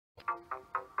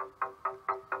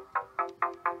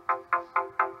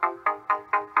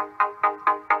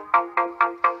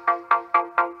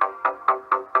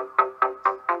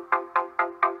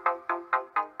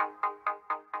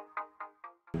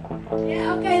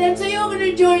then, so you're going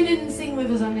to join in and sing with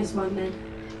us on this one then?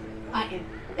 Aren't you?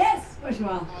 Yes, of course you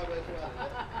are.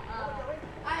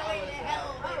 Highway to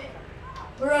hell, baby.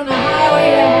 We're on the highway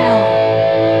to hell.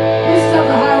 This is on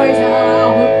the Highway to Hell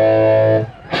album.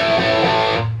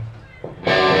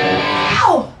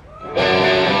 Ow!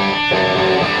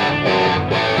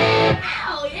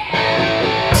 Ow, yeah!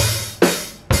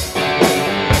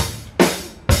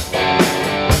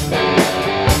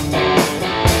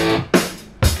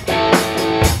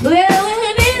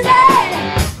 Living easy,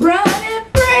 running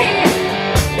free.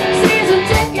 Season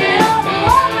ticket on a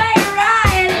one-way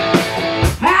ride.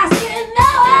 Asking no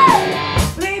one,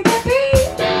 leave me be.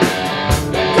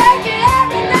 Taking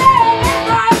every day in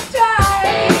my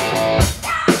stride.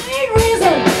 Don't need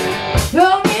reason,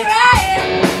 don't need right.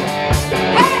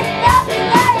 Ain't nothing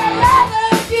that I'd rather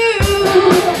do.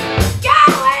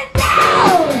 Going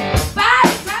down by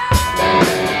the time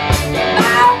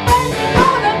my friends are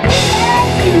gonna be there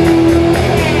too.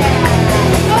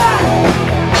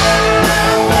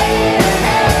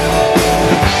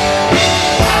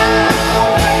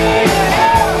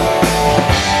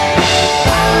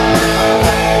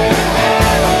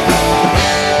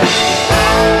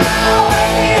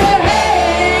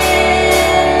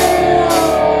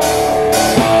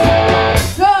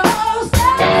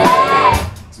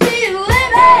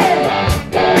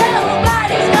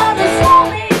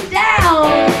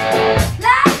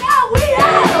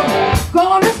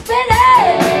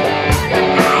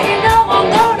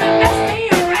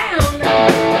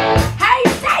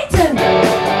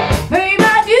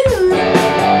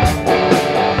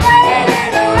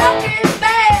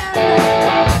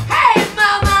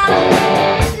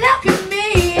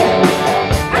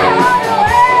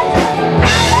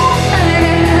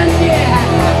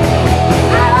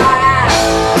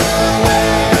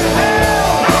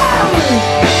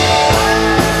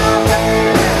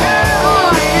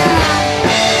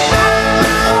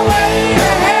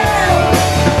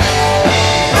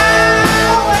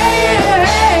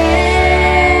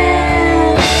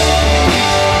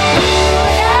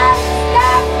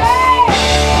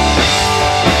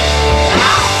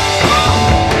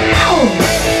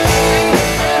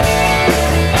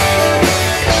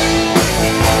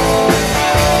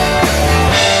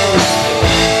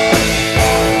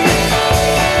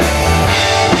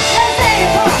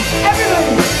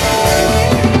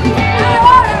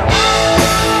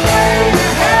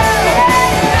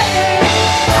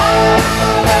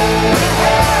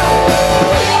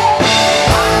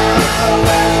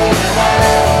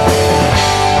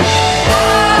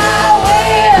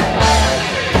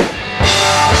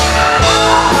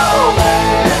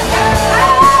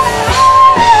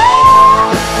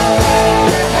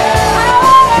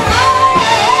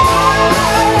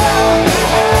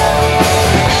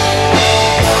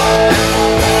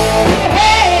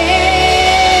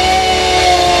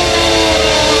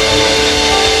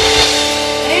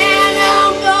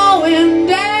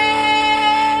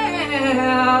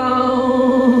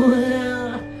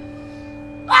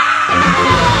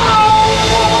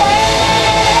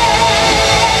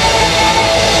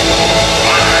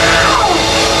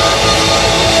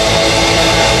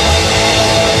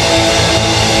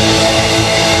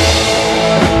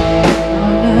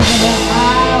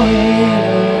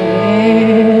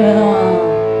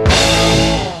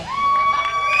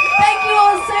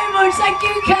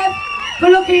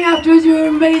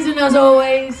 As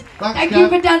always. Thank you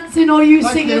for dancing, all you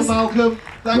singers. Thank you, Malcolm.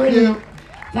 Thank you.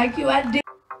 Thank you, Andy.